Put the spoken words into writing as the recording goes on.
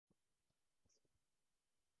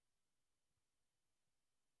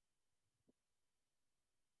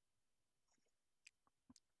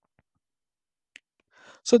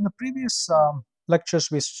So in the previous lectures,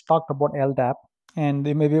 we talked about LDAP, and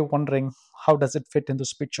you may be wondering how does it fit in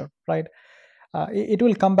this picture, right? It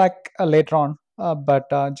will come back later on, but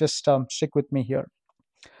just stick with me here.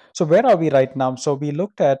 So where are we right now? So we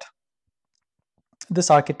looked at this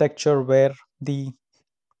architecture where the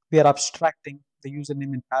we are abstracting the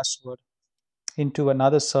username and password into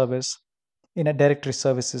another service in a directory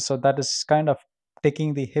services. So that is kind of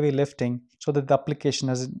taking the heavy lifting so that the application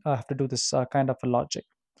doesn't have to do this kind of a logic,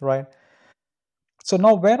 right? So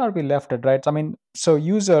now where are we left at, right? I mean, so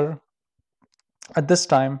user at this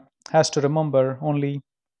time has to remember only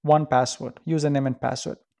one password, username and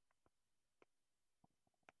password,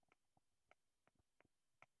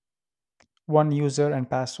 one user and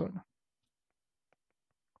password.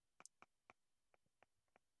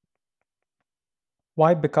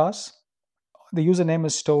 Why? Because the username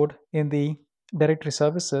is stored in the directory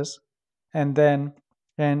services, and then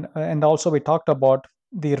and also we talked about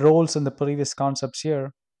the roles in the previous concepts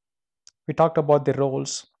here. We talked about the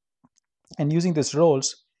roles, and using these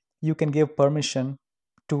roles, you can give permission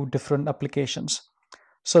to different applications.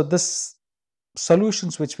 So this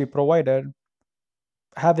solutions which we provided,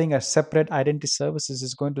 having a separate identity services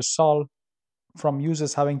is going to solve from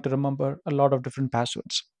users having to remember a lot of different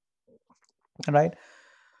passwords, right?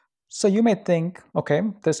 So you may think, okay,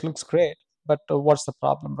 this looks great, but what's the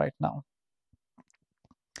problem right now?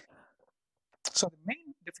 So the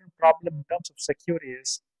main different problem in terms of security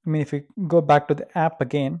is, I mean, if we go back to the app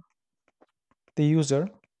again, the user,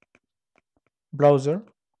 browser,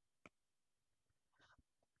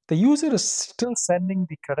 the user is still sending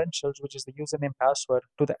the credentials, which is the username password,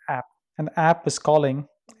 to the app. And the app is calling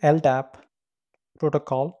LDAP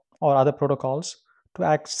protocol or other protocols to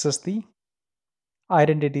access the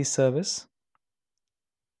identity service,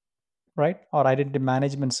 right? Or identity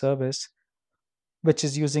management service, which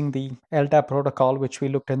is using the LDAP protocol, which we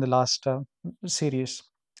looked in the last series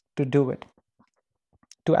to do it,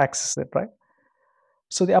 to access it, right?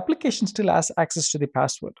 So the application still has access to the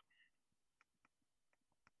password,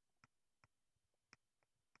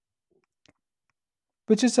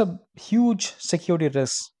 which is a huge security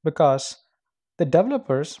risk because the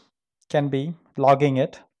developers can be logging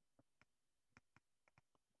it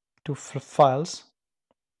to files,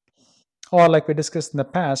 or like we discussed in the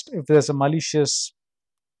past, if there's a malicious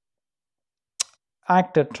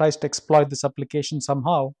actor tries to exploit this application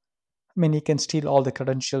somehow, I mean, he can steal all the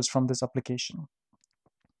credentials from this application.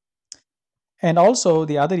 And also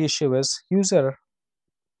the other issue is user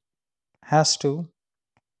has to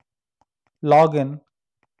log in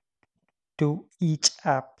to each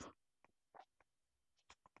app.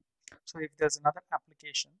 So if there's another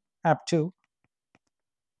application, app 2,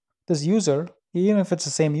 this user, even if it's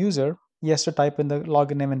the same user, he has to type in the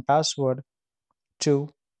login name and password to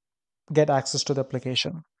get access to the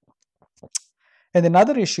application. And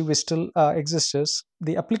another issue which still exists is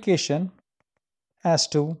the application has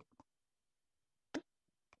to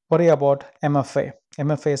worry about MFA.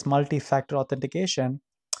 MFA is multi-factor authentication.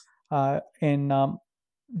 In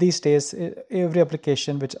these days, every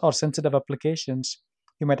application which are sensitive applications,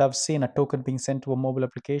 you might have seen a token being sent to a mobile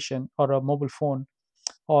application or a mobile phone,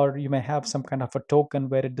 or you may have some kind of a token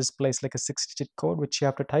where it displays like a 6-digit code which you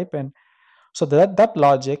have to type in. So that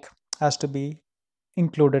logic has to be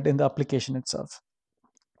included in the application itself.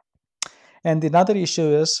 And another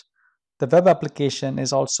issue is the web application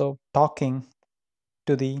is also talking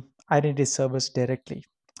to the identity service directly,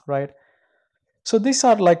 right? So these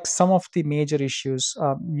are like some of the major issues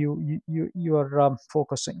you are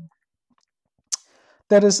focusing.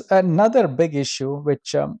 There is another big issue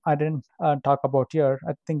which I didn't talk about here.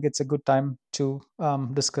 I think it's a good time to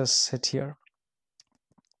discuss it here.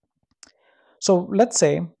 So let's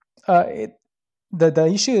say the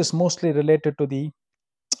issue is mostly related to the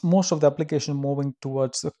most of the application moving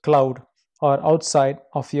towards the cloud or outside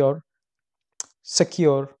of your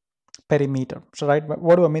secure perimeter. So, right,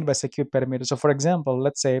 what do I mean by secure perimeter? So, for example,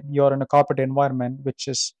 let's say you're in a corporate environment, which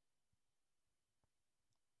is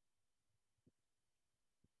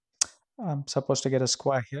I'm supposed to get a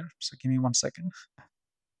square here. So, give me 1 second.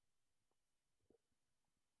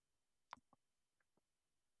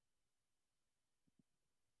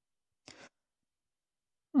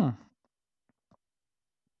 Hmm.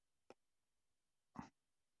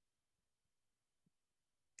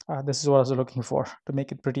 This is what I was looking for to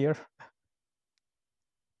make it prettier.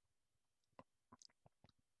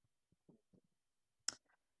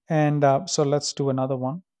 And so, let's do another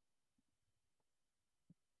one.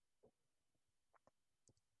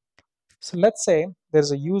 So, let's say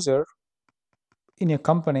there's a user in your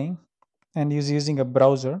company and he's using a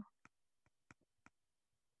browser,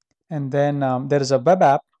 And then there is a web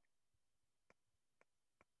app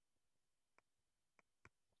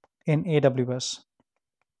in AWS.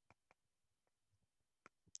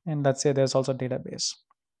 And let's say there's also a database.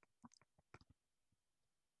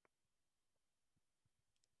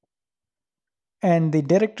 And the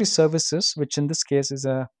directory services, which in this case is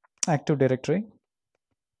a Active Directory,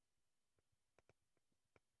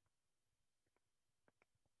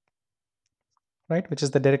 right? Which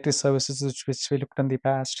is the directory services which we looked in the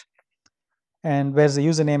past, and where the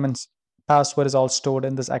username and password is all stored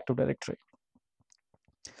in this Active Directory.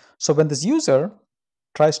 So when this user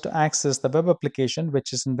tries to access the web application,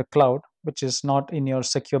 which is in the cloud, which is not in your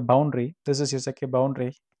secure boundary, this is your secure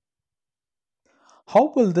boundary,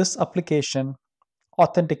 how will this application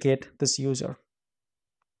authenticate this user,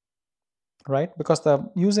 right? Because the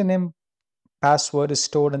username password is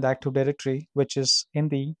stored in the Active Directory, which is in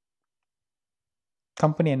the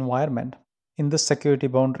company environment in the security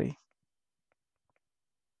boundary.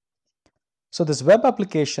 So this web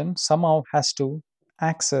application somehow has to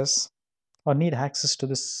access or need access to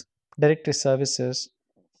this directory services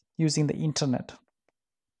using the internet.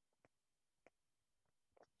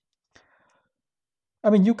 I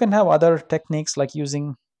mean, you can have other techniques like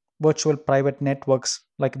using virtual private networks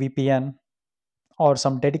like VPN or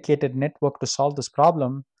some dedicated network to solve this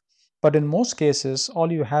problem. But in most cases,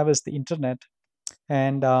 all you have is the internet,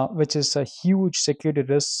 and which is a huge security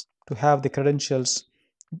risk to have the credentials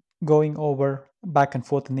going over back and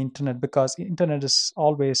forth in the internet, because the internet is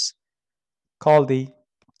always called the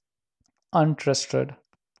untrusted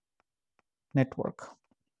network,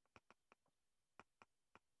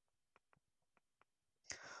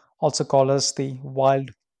 also called as the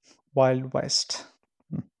wild west.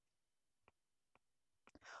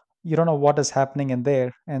 You don't know what is happening in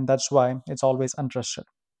there, and that's why it's always untrusted.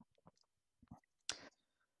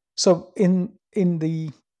 So in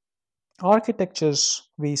the architectures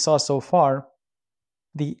we saw so far,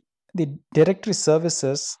 the the directory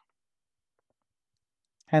services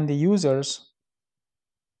and the users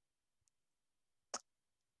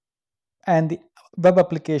and the web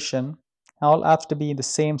application all have to be in the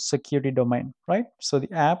same security domain, right? So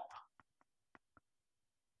the app,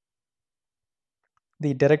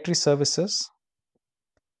 the directory services,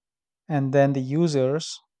 and then the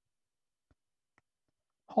users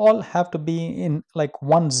all have to be in like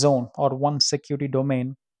one zone or one security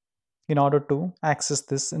domain in order to access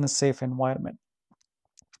this in a safe environment.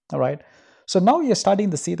 All right. So now you're starting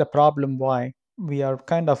to see the problem why we are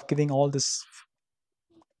kind of giving all this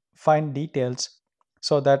fine details,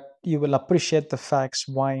 so that you will appreciate the facts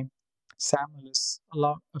why SAML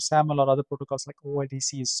or other protocols like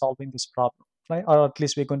OIDC is solving this problem, right? Or at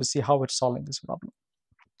least we're going to see how it's solving this problem.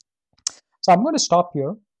 So I'm going to stop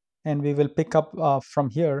here, and we will pick up from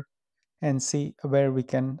here and see where we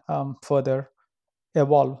can further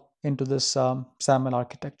evolve into this SAML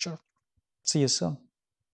architecture. See you soon.